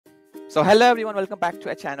So hello everyone, welcome back to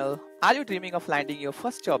our channel. Are you dreaming of landing your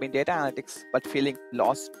first job in data analytics but feeling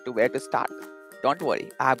lost to where to start? Don't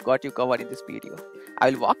worry, I've got you covered in this video. I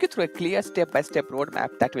will walk you through a clear step-by-step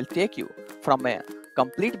roadmap that will take you from a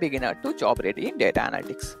complete beginner to job ready in data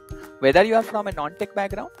analytics. Whether you are from a non-tech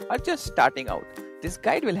background or just starting out, this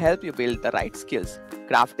guide will help you build the right skills,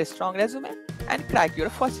 craft a strong resume, and crack your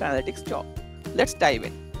first analytics job. Let's dive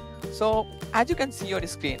in. So as you can see on the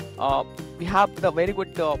screen, we have the very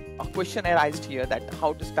good question arised here that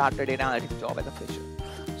how to start a data analytics job as a fresher.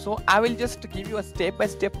 So I will just give you a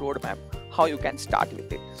step-by-step roadmap how you can start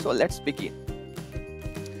with it. So let's begin.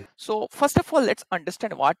 So first of all, let's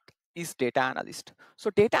understand what is data analyst. So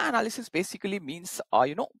data analysis basically means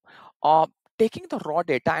uh, taking the raw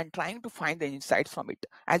data and trying to find the insights from it.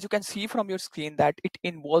 As you can see from your screen that it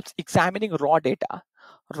involves examining raw data.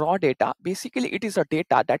 Raw data, basically it is a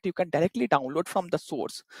data that you can directly download from the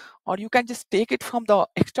source, or you can just take it from the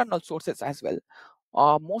external sources as well.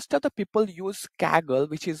 Most of the people use Kaggle,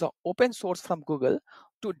 which is open source from Google,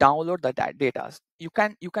 to download the data. You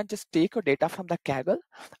can just take your data from the Kaggle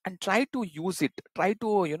and try to use it. Try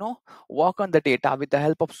to work on the data with the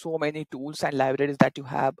help of so many tools and libraries that you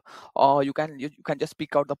have. You can just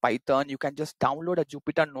pick out the Python. You can just download a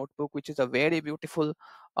Jupyter notebook, which is a very beautiful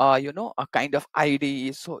a kind of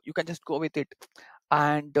IDE. So you can just go with it.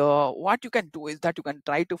 And what you can do is that you can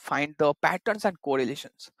try to find the patterns and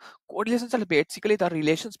correlations. Correlations are basically the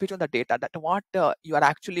relations between the data that what you are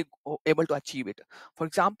actually able to achieve it. For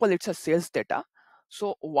example, it's a sales data.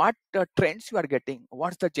 So what trends you are getting,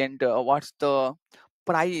 what's the gender, what's the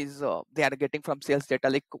price they are getting from sales data,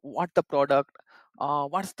 like what the product,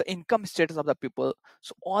 what's the income status of the people.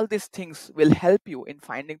 So all these things will help you in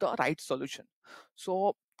finding the right solution.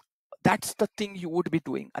 So that's the thing you would be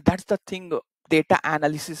doing. That's the thing, data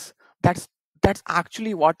analysis. That's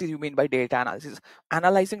actually what you mean by data analysis.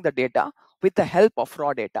 Analyzing the data with the help of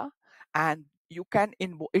raw data, and you can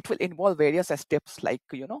it will involve various steps like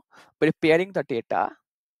preparing the data,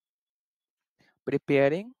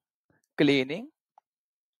 preparing, cleaning,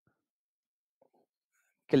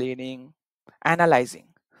 analyzing.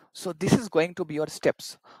 So this is going to be your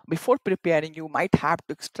steps. Before preparing, you might have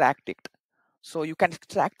to extract it. So you can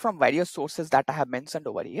extract from various sources that I have mentioned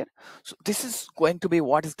over here. So this is going to be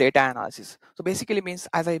what is data analysis. So basically means,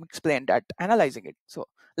 as I explained, that analyzing it. So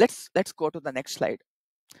let's go to the next slide.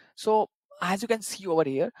 So as you can see over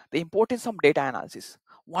here, the importance of data analysis.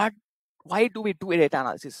 Why do we do a data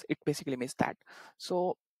analysis? It basically means that.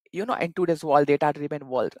 So in today's world, data-driven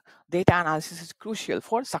world, data analysis is crucial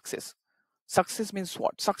for success. Success means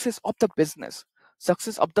what? Success of the business,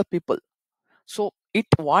 success of the people. So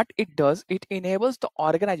what it does, it enables the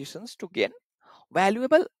organizations to gain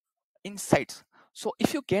valuable insights. So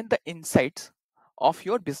if you gain the insights of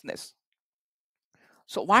your business,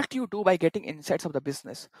 so what you do by getting insights of the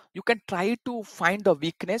business, you can try to find the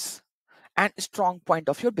weakness and strong point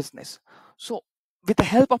of your business. So with the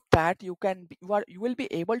help of that, you will be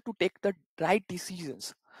able to take the right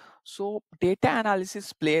decisions. So data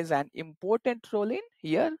analysis plays an important role in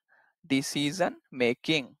here decision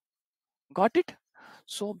making. Got it?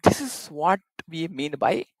 So this is what we mean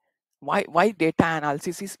by why data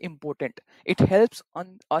analysis is important. It helps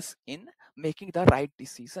on us in making the right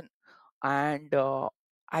decision. And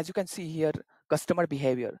as you can see here, customer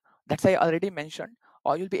behavior, that's I already mentioned,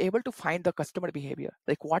 or you'll be able to find the customer behavior,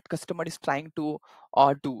 like what customer is trying to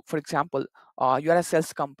do. For example, you are a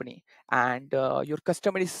sales company, and your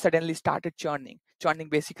customer is suddenly started churning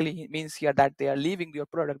basically means here that they are leaving your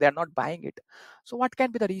product, they are not buying it. So what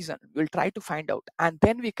can be the reason? We'll try to find out, and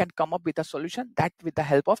then we can come up with a solution that with the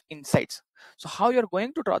help of insights. So how you're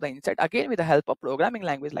going to draw the insight, again with the help of programming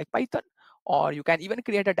language like Python, or you can even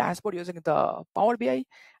create a dashboard using the Power BI,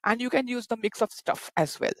 and you can use the mix of stuff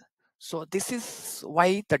as well. So this is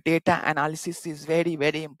why the data analysis is very,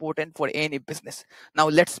 very important for any business. Now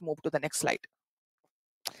let's move to the next slide.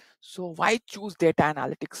 So why choose data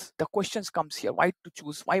analytics? The questions comes here. Why to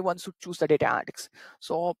choose? Why one should choose the data analytics?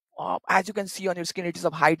 So as you can see on your screen, it is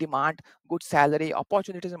of high demand, good salary,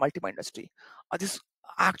 opportunities in multiple industry. This is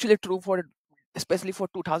actually true for especially for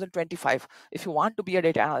 2025. If you want to be a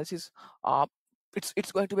data analysis, uh,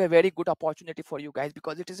 it's going to be a very good opportunity for you guys,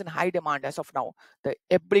 because it is in high demand as of now.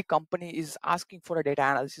 Every company is asking for a data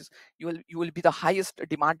analysis. You will be the highest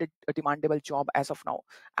demandable job as of now,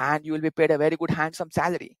 and you will be paid a very good handsome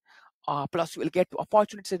salary. Plus you will get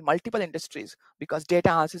opportunities in multiple industries, because data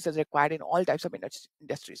analysis is required in all types of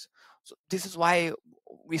industries. So this is why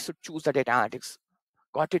we should choose the data analytics.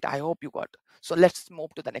 Got it? I hope you got. So let's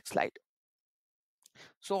move to the next slide.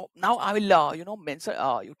 So now I will mention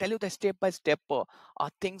you tell you the step by step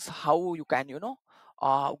things how you can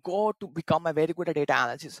go to become a very good at data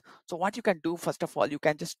analysis. So what you can do, first of all, you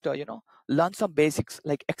can just learn some basics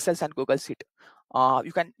like Excel and Google Sheet.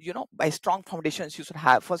 You can, by strong foundations you should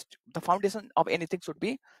have. First, the foundation of anything should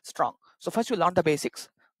be strong. So first you learn the basics.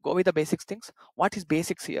 Go with the basics things. What is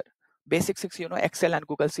basics here? Basics is, Excel and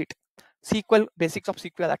Google Sheet. SQL, basics of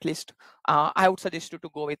SQL at least. I would suggest you to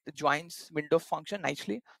go with the joins Windows function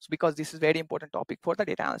nicely, so because this is very important topic for the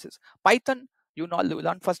data analysis. Python,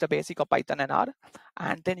 learn first the basic of Python and R,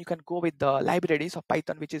 and then you can go with the libraries of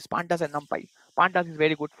Python, which is pandas and numpy. Pandas is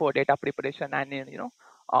very good for data preparation and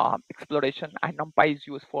exploration, and numpy is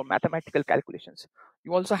used for mathematical calculations.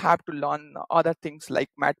 You also have to learn other things like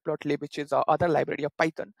matplotlib, which is other library of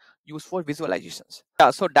Python used for visualizations.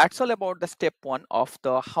 Yeah, so that's all about the step one of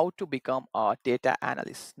the how to become a data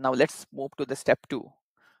analyst. Now let's move to the step two.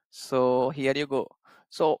 So here you go.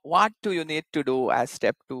 So what do you need to do as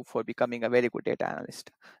step two for becoming a very good data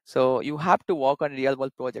analyst? So you have to work on real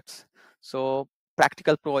world projects. So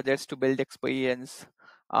practical projects to build experience.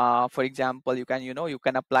 For example, you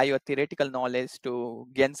can apply your theoretical knowledge to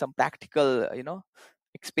gain some practical,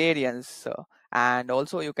 experience. And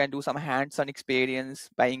also you can do some hands-on experience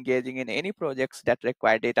by engaging in any projects that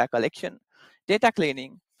require data collection, data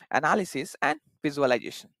cleaning, analysis, and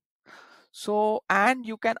visualization. So, and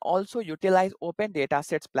you can also utilize open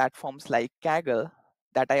datasets platforms like Kaggle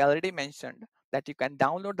that I already mentioned, that you can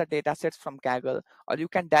download the datasets from Kaggle, or you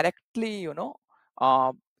can directly,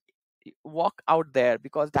 uh, work out there,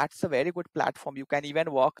 because that's a very good platform. You can even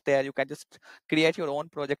work there. You can just create your own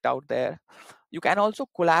project out there. You can also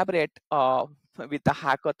collaborate with the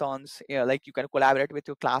hackathons. Like you can collaborate with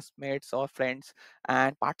your classmates or friends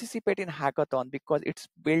and participate in hackathon, because it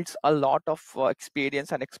builds a lot of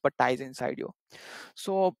experience and expertise inside you.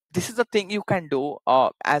 So this is the thing you can do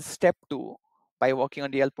as step two, by working on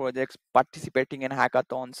real projects, participating in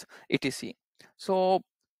hackathons, etc. So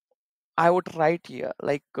I would write here,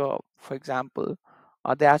 like, for example,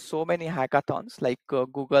 there are so many hackathons, like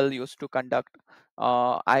Google used to conduct,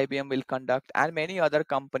 IBM will conduct, and many other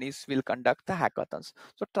companies will conduct the hackathons.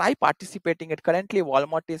 So try participating. It currently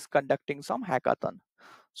Walmart is conducting some hackathon.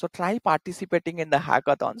 So try participating in the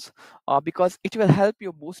hackathons, because it will help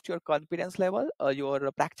you boost your confidence level,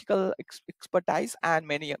 your practical expertise, and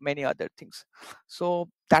many other things. So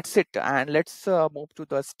that's it. And let's move to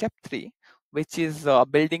the step three, which is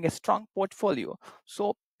building a strong portfolio.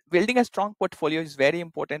 So building a strong portfolio is very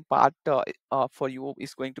important part for you,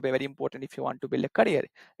 is going to be very important if you want to build a career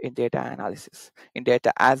in data analysis, in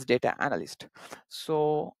data as data analyst.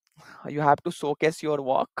 So you have to showcase your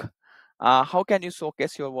work. How can you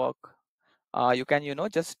showcase your work? You can,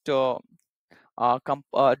 just do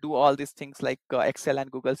all these things like Excel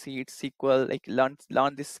and Google Sheets, SQL, like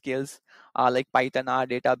learn these skills like Python, R,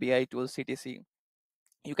 data, BI tools, etc.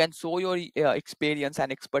 You can show your experience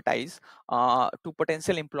and expertise to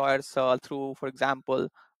potential employers through, for example,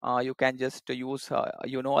 you can just use,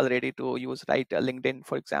 already to use, right, LinkedIn,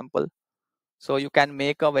 for example. So you can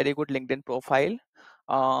make a very good LinkedIn profile.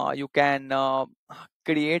 You can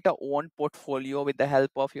create a own portfolio with the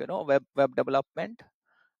help of, web development,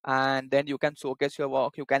 and then you can showcase your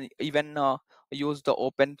work. You can even use the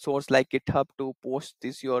open source like GitHub to post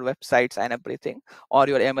this your websites and everything, or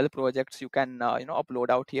your ML projects. You can upload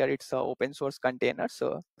out here. It's a open source container,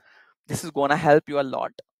 so this is gonna help you a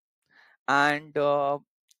lot. And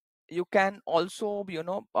you can also,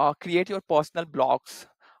 create your personal blogs.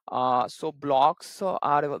 So blogs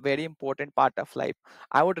are a very important part of life.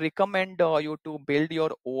 I would recommend you to build your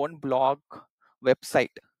own website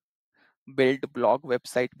blog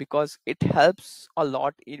website, because it helps a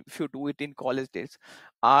lot if you do it in college days.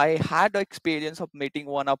 I had the experience of meeting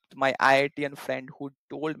one of my IITian friend who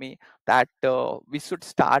told me that we should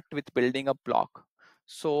start with building a blog.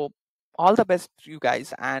 So all the best you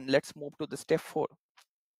guys, and let's move to the step four.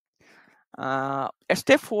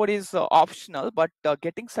 Step 4 is optional, but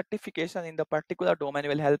getting certification in the particular domain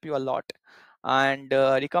will help you a lot. And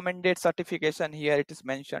recommended certification, here it is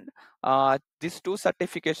mentioned. These two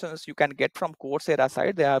certifications you can get from Coursera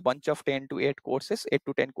side. There are a bunch of 10 to 8 courses, 8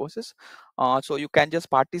 to 10 courses. So you can just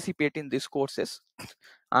participate in these courses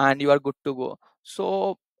and you are good to go.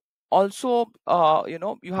 So also,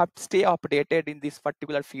 you have to stay updated in this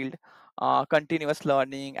particular field. Continuous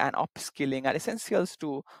learning and upskilling are essentials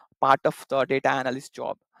to part of the data analyst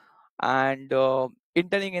job. And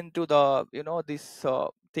entering into the, these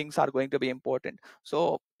things are going to be important.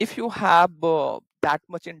 So if you have that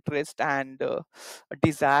much interest and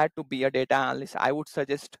desire to be a data analyst, I would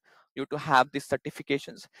suggest you to have these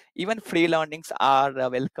certifications. Even free learnings are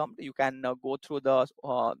welcomed. You can go through the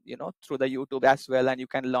through the YouTube as well, and you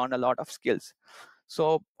can learn a lot of skills.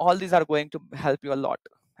 So all these are going to help you a lot.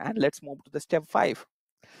 And let's move to the step 5.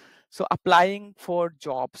 So applying for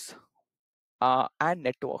jobs and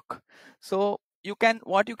network. So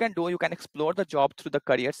what you can do, you can explore the job through the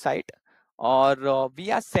career site, or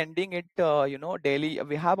we are sending it daily.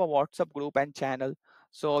 We have a WhatsApp group and channel,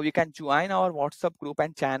 so you can join our WhatsApp group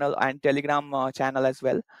and channel and Telegram channel as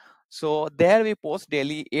well. So there we post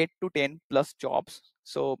daily 8 to 10 plus jobs.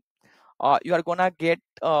 So you are gonna get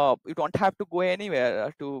you don't have to go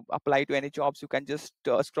anywhere to apply to any jobs. You can just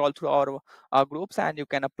scroll through our groups and you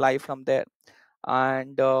can apply from there.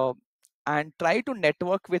 And try to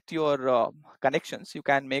network with your connections. You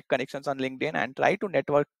can make connections on LinkedIn and try to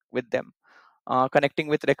network with them, connecting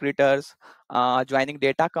with recruiters, joining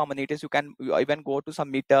data communities. You can even go to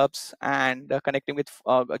some meetups and connecting with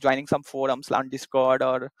joining some forums on Discord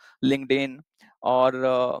or LinkedIn,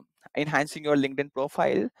 or enhancing your LinkedIn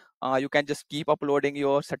profile. You can just keep uploading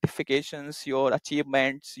your certifications, your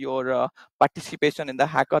achievements, your participation in the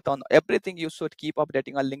hackathon. Everything you should keep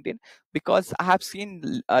updating on LinkedIn, because I have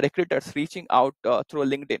seen recruiters reaching out through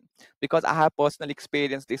LinkedIn, because I have personally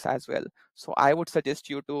experienced this as well. So I would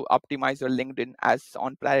suggest you to optimize your LinkedIn as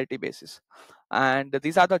on priority basis. And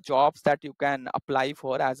these are the jobs that you can apply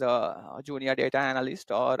for as a junior data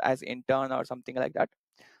analyst or as intern or something like that.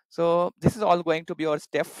 So this is all going to be your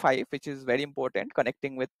step 5, which is very important,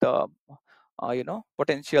 connecting with the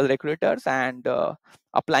potential recruiters and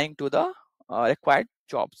applying to the required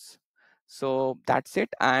jobs. So that's it.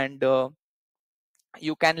 And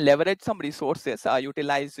you can leverage some resources,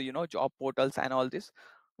 utilize job portals and all this.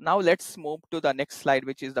 Now let's move to the next slide,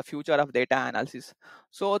 which is the future of data analysis.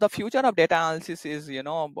 So the future of data analysis is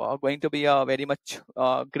going to be very much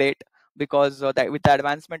great, because with the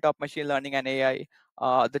advancement of machine learning and AI,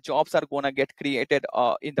 the jobs are going to get created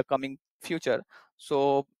in the coming future.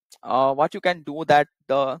 So what you can do, that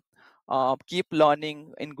the keep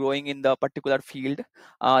learning and growing in the particular field.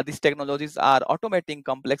 These technologies are automating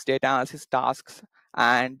complex data analysis tasks,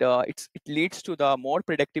 and it leads to the more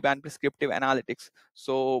predictive and prescriptive analytics.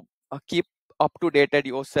 So keep up to date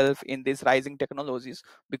yourself in these rising technologies,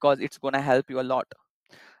 because it's going to help you a lot.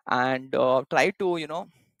 And try to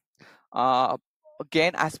uh,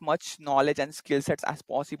 gain as much knowledge and skill sets as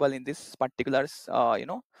possible in this particular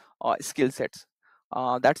skill sets.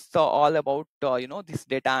 That's all about this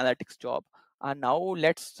data analytics job. And now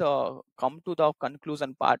let's come to the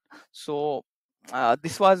conclusion part. So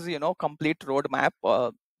this was complete roadmap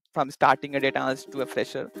from starting a data analyst to a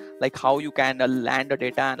fresher, like how you can land a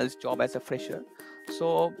data analyst job as a fresher.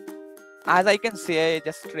 So as I can say,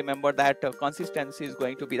 just remember that consistency is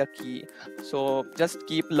going to be the key. So just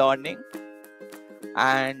keep learning,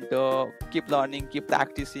 and keep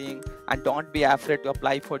practicing, and don't be afraid to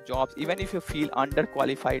apply for jobs. Even if you feel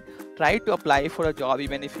underqualified, try to apply for a job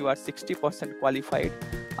even if you are 60% qualified.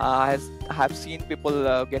 I have seen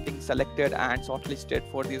people getting selected and shortlisted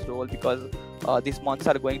for this role, because these months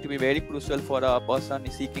are going to be very crucial for a person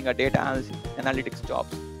seeking a data analytics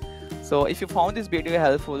jobs. So if you found this video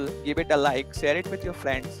helpful, give it a like, share it with your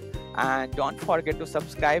friends, and don't forget to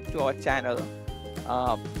subscribe to our channel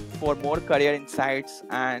uh, for more career insights.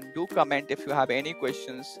 And do comment if you have any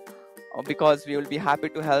questions, because we will be happy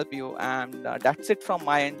to help you. And that's it from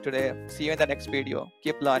my end today. See you in the next video.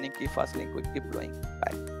 Keep learning, keep hustling, keep growing.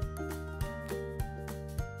 Bye.